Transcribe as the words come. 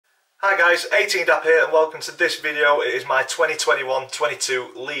Hi guys, 18Dap here and welcome to this video. It is my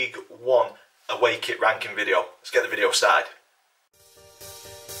 2021-22 League One away kit ranking video. Let's get the video started.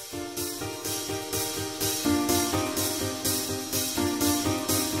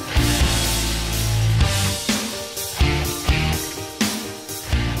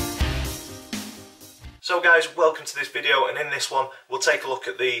 So guys, welcome to this video, and in this one we'll take a look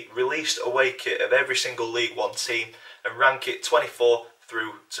at the released away kit of every single League One team and rank it 24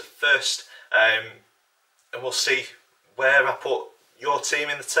 through to first, and we'll see where I put your team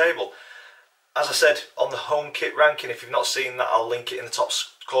in the table. As I said on the home kit ranking, if you've not seen that, I'll link it in the top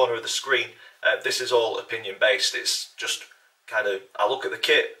corner of the screen. This is all opinion based. It's just kind of, I look at the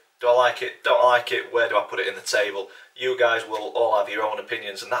kit, do I like it, don't I like it, where do I put it in the table? You guys will all have your own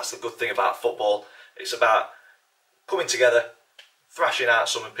opinions, and that's the good thing about football. It's about coming together, thrashing out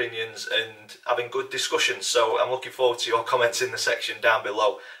some opinions and having good discussions. So I'm looking forward to your comments in the section down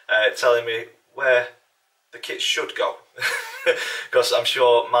below, telling me where the kit should go, because I'm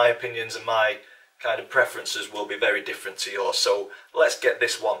sure my opinions and my kind of preferences will be very different to yours. So let's get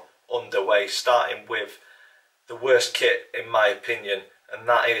this one underway, starting with the worst kit in my opinion, and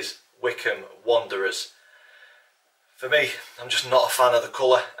that is Wycombe Wanderers. For me, I'm just not a fan of the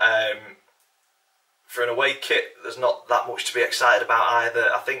colour. For an away kit, there's not that much to be excited about either.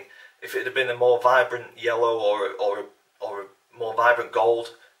 I think if it had been a more vibrant yellow or a more vibrant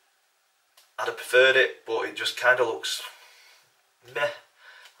gold, I'd have preferred it, but it just kind of looks meh.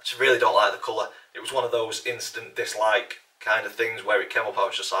 I just really don't like the colour. It was one of those instant dislike kind of things where it came up, I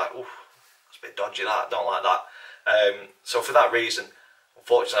was just like, ooh, that's a bit dodgy, that, I don't like that. So for that reason,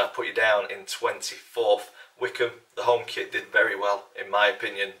 unfortunately I put you down in 24th. Wycombe, the home kit did very well in my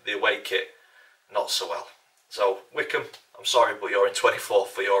opinion, the away kit not so well. So Wycombe, I'm sorry, but you're in 24th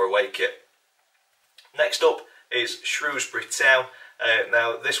for your away kit. Next up is Shrewsbury Town.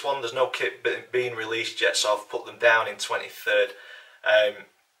 Now this one, there's no kit being released yet, so I've put them down in 23rd.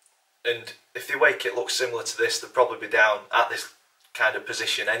 And if the away kit looks similar to this, they'll probably be down at this kind of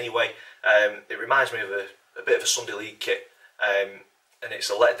position anyway. It reminds me of a bit of a Sunday League kit, and it's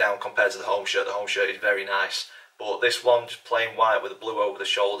a letdown compared to the home shirt. The home shirt is very nice, but this one, just plain white with the blue over the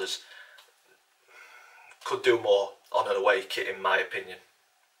shoulders, could do more on an away kit in my opinion.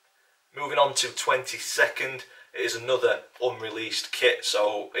 Moving on to 22nd, it is another unreleased kit,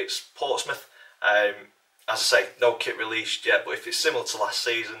 so it's Portsmouth. As I say, no kit released yet, but if it's similar to last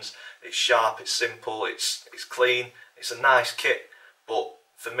season's, it's sharp, it's simple, it's clean, it's a nice kit, but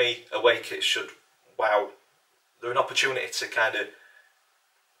for me, away kits should, wow, they're an opportunity to kind of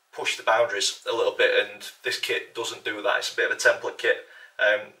push the boundaries a little bit, and this kit doesn't do that. It's a bit of a template kit.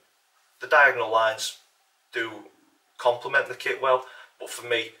 The diagonal lines do complement the kit well, but for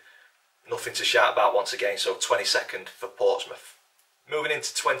me, nothing to shout about once again, so 22nd for Portsmouth. Moving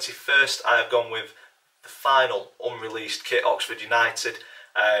into 21st, I have gone with the final unreleased kit, Oxford United,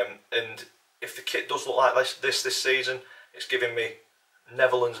 and if the kit does look like this season, it's giving me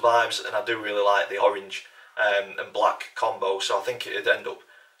Netherlands vibes, and I do really like the orange and black combo, so I think it'd end up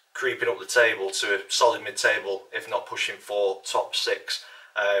creeping up the table to a solid mid-table, if not pushing for top 6.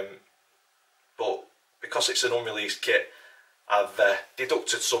 But because it's an unreleased kit, I've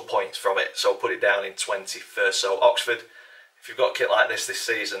deducted some points from it, so I'll put it down in 21st. So Oxford, if you've got a kit like this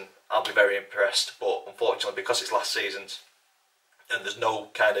season, I'll be very impressed, but unfortunately because it's last season's and there's no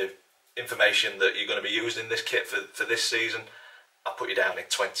kind of information that you're going to be using this kit for this season, I'll put you down in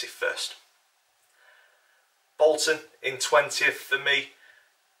 21st. Bolton in 20th for me.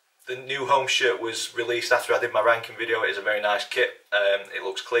 The new home shirt was released after I did my ranking video. It is a very nice kit. It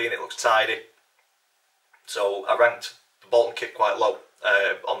looks clean, it looks tidy. So I ranked the Bolton kit quite low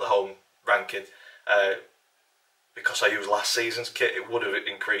on the home ranking. Because I used last season's kit, it would have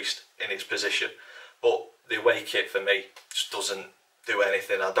increased in its position. But the away kit for me just doesn't do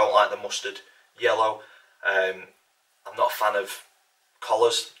anything. I don't like the mustard yellow. I'm not a fan of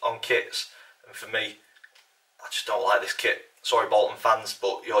collars on kits. And for me, I just don't like this kit. Sorry Bolton fans,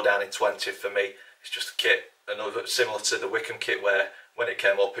 but you're down in 20th for me. It's just a kit, another similar to the Wycombe kit where when it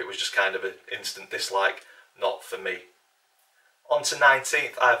came up it was just kind of an instant dislike. Not for me. On to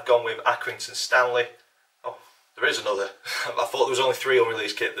 19th, I've gone with Accrington Stanley. Oh, there is another. I thought there was only 3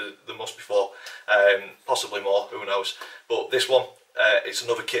 unreleased kit. There must be 4, possibly more. Who knows? But this one, it's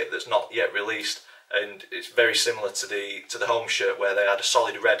another kit that's not yet released, and it's very similar to the home shirt where they had a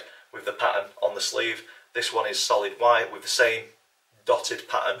solid red with the pattern on the sleeve. This one is solid white with the same dotted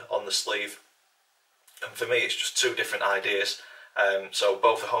pattern on the sleeve, and for me, it's just 2 different ideas. So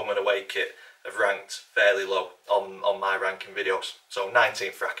both the home and away kit have ranked fairly low on my ranking videos. So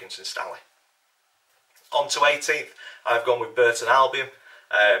 19th for Accrington Stanley. On to 18th, I've gone with Burton Albion.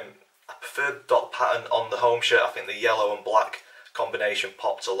 I prefer the dot pattern on the home shirt. I think the yellow and black combination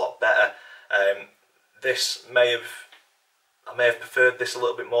popped a lot better. This I may have preferred this a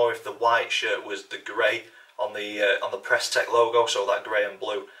little bit more if the white shirt was the grey on the Press Tech logo, so that grey and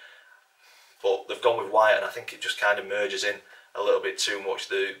blue. But they've gone with white, and I think it just kind of merges in a little bit too much.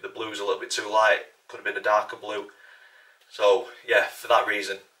 The blue's a little bit too light, could have been a darker blue. So yeah, for that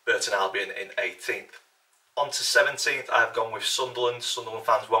reason, Burton Albion in 18th. On to 17th, I've gone with Sunderland. Sunderland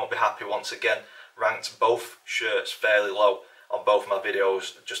fans won't be happy once again. Ranked both shirts fairly low on both my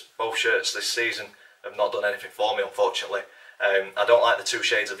videos. Just both shirts this season have not done anything for me, unfortunately. I don't like the two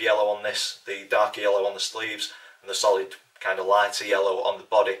shades of yellow on this, the darker yellow on the sleeves and the solid kind of lighter yellow on the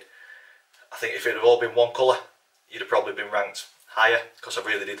body. I think if it had all been one colour, you'd have probably been ranked higher, because I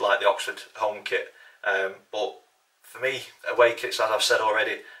really did like the Oxford home kit. But for me, away kits, as I've said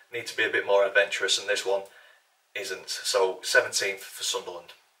already, need to be a bit more adventurous, and this one isn't. So 17th for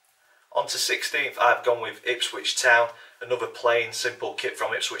Sunderland. On to 16th, I've gone with Ipswich Town. Another plain, simple kit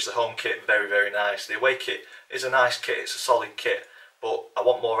from Ipswich. The home kit, very, very nice. The away kit is a nice kit, it's a solid kit, but I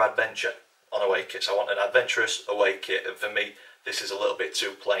want more adventure on away kits. I want an adventurous away kit, and for me, this is a little bit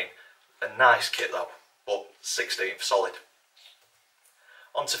too plain. A nice kit though, but 16th, solid.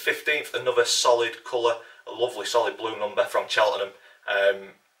 On to 15th, another solid colour, a lovely solid blue number from Cheltenham.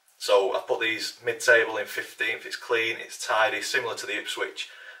 So I've put these mid-table in 15th. It's clean, it's tidy, similar to the Ipswich.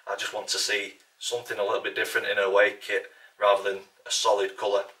 I just want to see something a little bit different in an away kit rather than a solid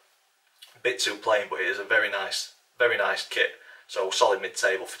colour. A bit too plain, but it is a very nice kit. So solid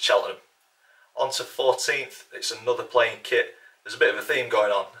mid-table for Cheltenham. On to 14th, it's another plain kit. There's a bit of a theme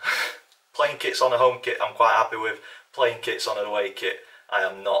going on. Plain kits on a home kit I'm quite happy with. Plain kits on an away kit I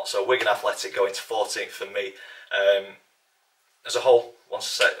am not. So Wigan Athletic going to 14th for me. As a whole,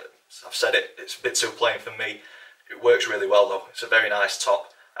 once I've said it, it's a bit too plain for me. It works really well though. It's a very nice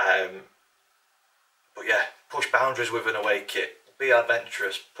top. But yeah, push boundaries with an away kit. Be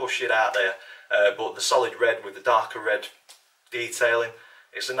adventurous, push it out there. But the solid red with the darker red detailing,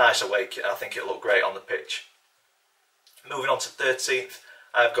 it's a nice away kit. I think it'll look great on the pitch. Moving on to 13th,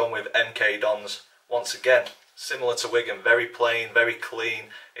 I've gone with MK Dons. Once again, similar to Wigan, very plain, very clean.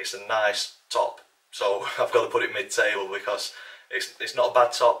 It's a nice top. So I've got to put it mid-table because it's not a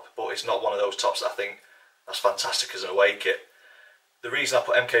bad top, but it's not one of those tops that I think that's fantastic as an away kit. The reason I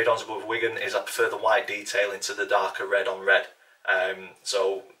put MK Dons above Wigan is I prefer the white detailing to the darker red on red.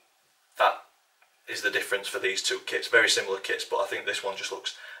 So that is the difference for these two kits. Very similar kits, but I think this one just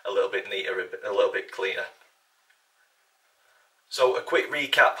looks a little bit neater, a little bit cleaner. So a quick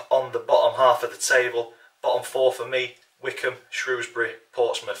recap on the bottom half of the table. Bottom four for me: Wycombe, Shrewsbury,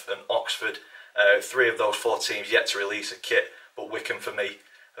 Portsmouth and Oxford. 3 of those 4 teams yet to release a kit, but Wycombe for me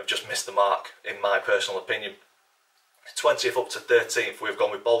have just missed the mark in my personal opinion. 20th up to 13th we've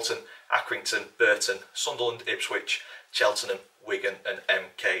gone with Bolton, Accrington, Burton, Sunderland, Ipswich, Cheltenham, Wigan and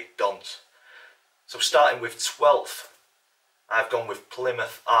MK Dons. So starting with 12th, I've gone with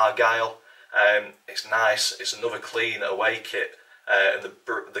Plymouth Argyle. It's nice, it's another clean away kit, and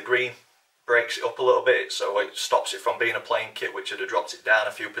the green breaks it up a little bit, so it stops it from being a plain kit, which would have dropped it down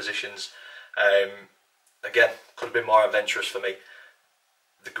a few positions. Again, could have been more adventurous for me.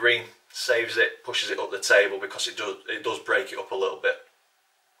 The green saves it, pushes it up the table because it does break it up a little bit.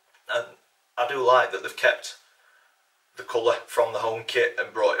 And I do like that they've kept the colour from the home kit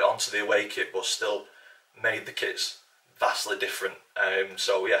and brought it onto the away kit, but still made the kits vastly different.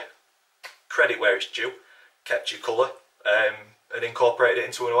 So yeah, credit where it's due. Kept your colour and incorporated it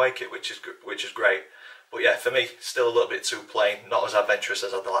into an away kit, which is great. But yeah, for me, still a little bit too plain, not as adventurous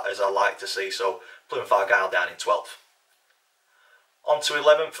as I like to see. So Plymouth Argyle down in 12th. On to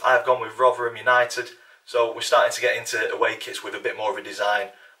 11th, I've gone with Rotherham United. So we're starting to get into away kits with a bit more of a design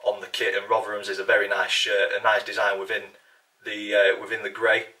on the kit, and Rotherham's is a very nice shirt, a nice design within the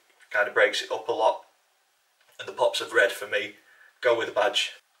grey. Kind of breaks it up a lot, and the pops of red for me go with the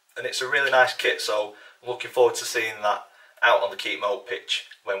badge, and it's a really nice kit. So I'm looking forward to seeing that out on the Keep Moat pitch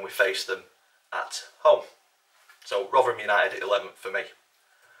when we face them at home. So Rotherham United at 11th for me.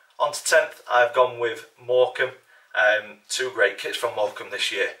 On to 10th, I've gone with Morecambe. 2 great kits from Morecambe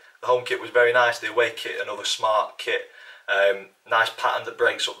this year. The home kit was very nice, the away kit another smart kit. Nice pattern that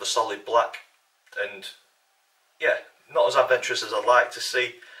breaks up the solid black, and yeah, not as adventurous as I'd like to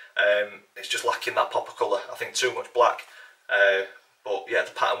see. It's just lacking that pop of colour. I think too much black, but yeah,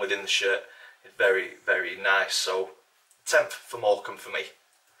 the pattern within the shirt is very, very nice. So 10th for Morecambe for me.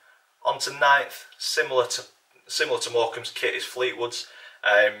 On to 9th, similar to Morecambe's kit is Fleetwood's,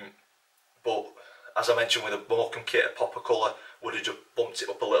 but as I mentioned with a Morecambe kit, a pop of colour would have just bumped it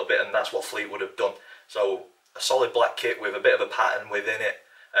up a little bit, and that's what Fleetwood have done. So a solid black kit with a bit of a pattern within it,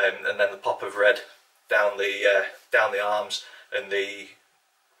 and then the pop of red down the arms, and the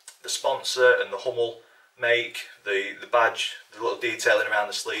sponsor and the Hummel make, the badge, the little detailing around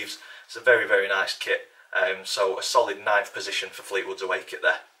the sleeves. It's a very, very nice kit. So a solid 9th position for Fleetwood's away kit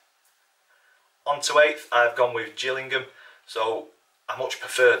there. On to 8th, I've gone with Gillingham. So I much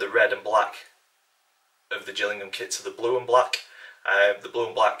prefer the red and black of the Gillingham kit to the blue and black. The blue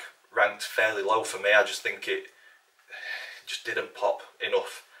and black ranked fairly low for me. I just think it just didn't pop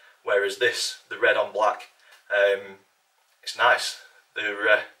enough. Whereas this, the red on black, it's nice.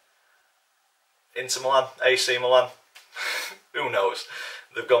 They're Inter Milan, AC Milan, who knows?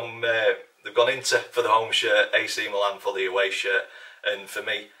 They've gone Inter for the home shirt, AC Milan for the away shirt, and for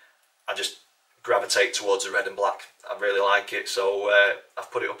me, I just gravitate towards the red and black. I really like it, so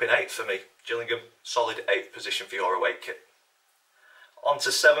I've put it up in 8th for me. Gillingham, solid 8th position for your away kit. On to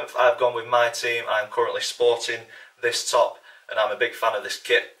 7th, I've gone with my team. I'm currently sporting this top, and I'm a big fan of this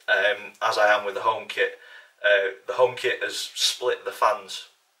kit, as I am with the home kit. The home kit has split the fans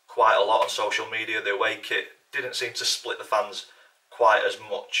quite a lot on social media. The away kit didn't seem to split the fans quite as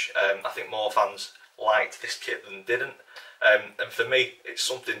much. I think more fans liked this kit than didn't. And for me, it's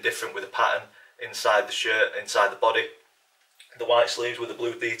something different with a pattern inside the shirt, inside the body. The white sleeves with the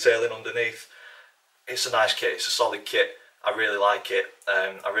blue detailing underneath. It's a nice kit, it's a solid kit. I really like it.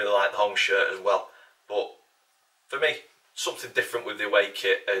 I really like the home shirt as well. But for me, something different with the away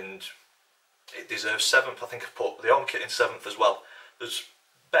kit, and it deserves 7th. I think I've put the home kit in 7th as well. There's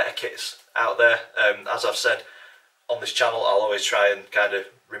better kits out there. As I've said on this channel, I'll always try and kind of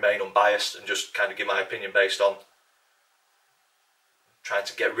remain unbiased and just kind of give my opinion based on trying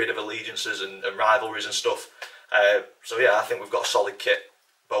to get rid of allegiances and rivalries and stuff. So yeah, I think we've got a solid kit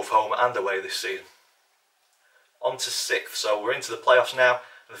both home and away this season. On to 6th, so we're into the playoffs now,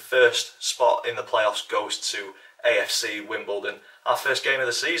 and the first spot in the playoffs goes to AFC Wimbledon. Our first game of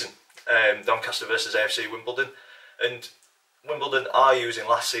the season, Doncaster versus AFC Wimbledon, and Wimbledon are using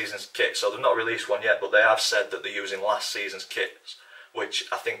last season's kit, so they've not released one yet, but they have said that they're using last season's kits, which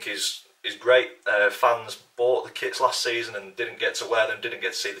I think is great. Fans bought the kits last season and didn't get to wear them, didn't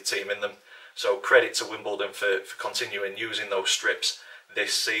get to see the team in them, so credit to Wimbledon for continuing using those strips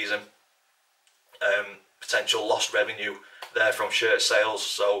this season. Potential lost revenue there from shirt sales,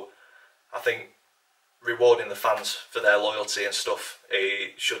 so I think rewarding the fans for their loyalty and stuff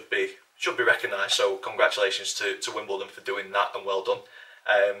should be recognised. So congratulations to Wimbledon for doing that, and well done.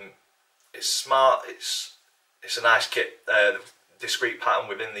 It's smart. It's a nice kit. Discreet pattern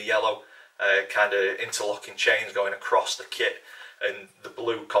within the yellow, kind of interlocking chains going across the kit, and the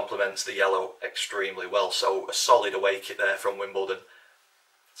blue complements the yellow extremely well. So a solid away kit there from Wimbledon.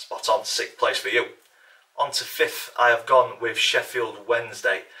 Spot on. 6th place for you. On to 5th, I have gone with Sheffield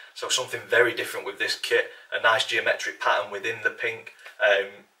Wednesday. So something very different with this kit. A nice geometric pattern within the pink.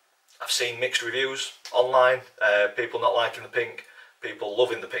 I've seen mixed reviews online. People not liking the pink, people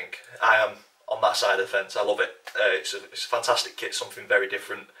loving the pink. I am on that side of the fence. I love it. It's a fantastic kit, something very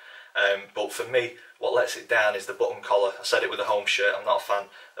different. But for me, what lets it down is the button collar. I said it with a home shirt. I'm not a fan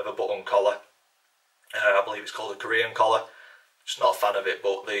of a button collar. I believe it's called a Korean collar. Just not a fan of it,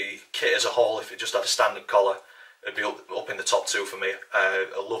 but the kit as a whole, if it just had a standard collar, it'd be up in the top 2 for me.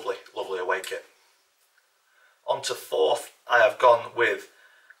 A lovely, lovely away kit. On to 4th, I have gone with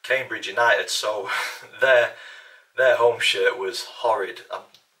Cambridge United. So their home shirt was horrid. I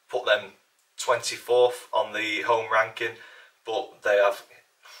put them 24th on the home ranking, but they have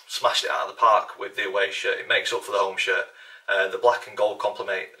smashed it out of the park with the away shirt. It makes up for the home shirt. The black and gold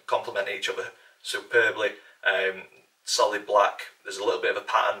complement each other superbly. Solid black, there's a little bit of a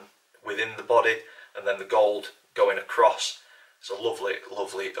pattern within the body, and then the gold going across. It's a lovely,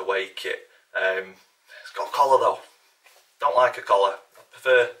 lovely away kit. It's got a collar though. Don't like a collar. I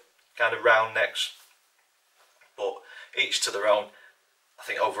prefer kind of round necks, but each to their own. I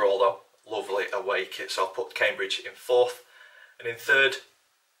think overall though, lovely away kit. So I'll put Cambridge in 4th, and in 3rd,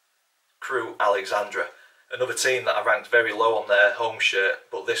 Crewe Alexandra. Another team that I ranked very low on their home shirt,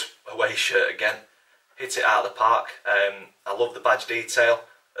 but this away shirt again hit it out of the park. I love the badge detail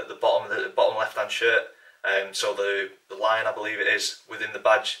at the bottom left hand shirt. So the line, I believe it is, within the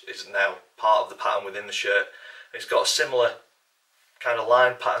badge is now part of the pattern within the shirt. It's got a similar kind of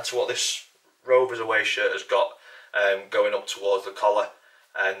line pattern to what this Rovers away shirt has got, going up towards the collar,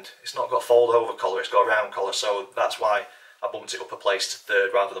 and it's not got a fold over collar, it's got a round collar, so that's why I bumped it up a place to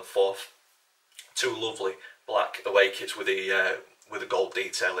 3rd rather than 4th. 2 lovely black away kits with the gold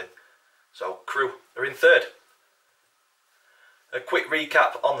detailing. So Crewe are in 3rd. A quick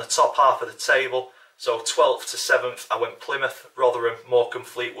recap on the top half of the table. So 12th to 7th, I went Plymouth, Rotherham, Morecambe,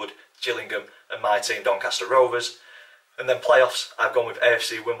 Fleetwood, Gillingham, and my team Doncaster Rovers. And then playoffs, I've gone with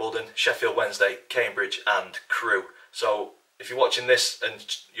AFC Wimbledon, Sheffield Wednesday, Cambridge and Crewe. So if you're watching this and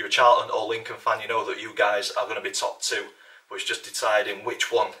you're a Charlton or Lincoln fan, you know that you guys are going to be top two. But it's just deciding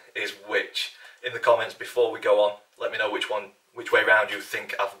which one is which. In the comments before we go on, let me know which way round you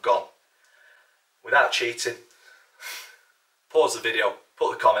think I've gone. Without cheating, pause the video,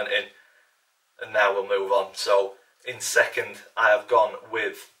 put the comment in, and now we'll move on. So in second, I have gone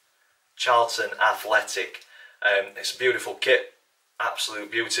with Charlton Athletic. It's a beautiful kit,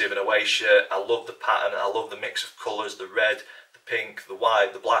 absolute beauty of an away shirt. I love the pattern, I love the mix of colours, the red, the pink, the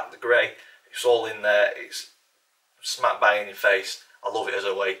white, the black, the grey. It's all in there, it's smack bang in your face. I love it as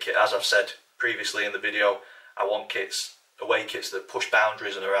an away kit. As I've said previously in the video, I want kits, away kits that push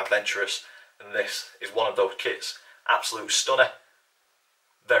boundaries and are adventurous, and this is one of those kits. Absolute stunner,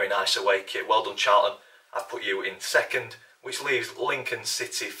 very nice away kit. Well done Charlton. I've put you in second, which leaves Lincoln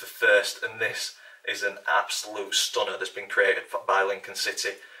City for first, and this is an absolute stunner that's been created by Lincoln City.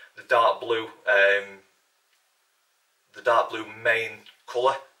 The dark blue main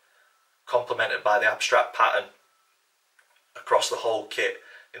colour, complemented by the abstract pattern across the whole kit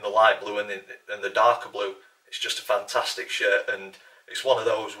in the light blue and the darker blue. It's just a fantastic shirt, and it's one of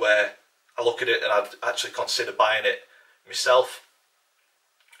those where I look at it and I'd actually consider buying it myself.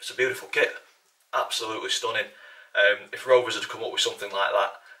 It's a beautiful kit, absolutely stunning. If Rovers had come up with something like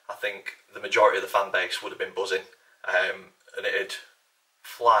that, I think the majority of the fan base would have been buzzing, and it'd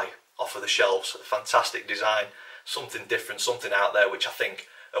fly off of the shelves. A fantastic design, something different, something out there, which I think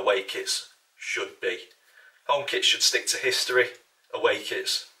away kits should be. Home kits should stick to history. Away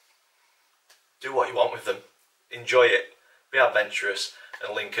kits, do what you want with them, enjoy it, be adventurous,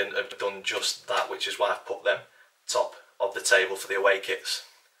 and Lincoln have done just that, which is why I've put them top of the table for the away kits.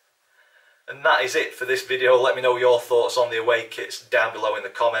 And that is it for this video. Let me know your thoughts on the away kits down below in the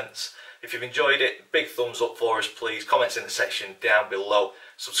comments. If you've enjoyed it, big thumbs up for us please. Comments in the section down below.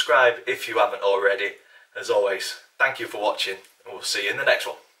 Subscribe if you haven't already. As always, thank you for watching, and we'll see you in the next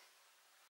one.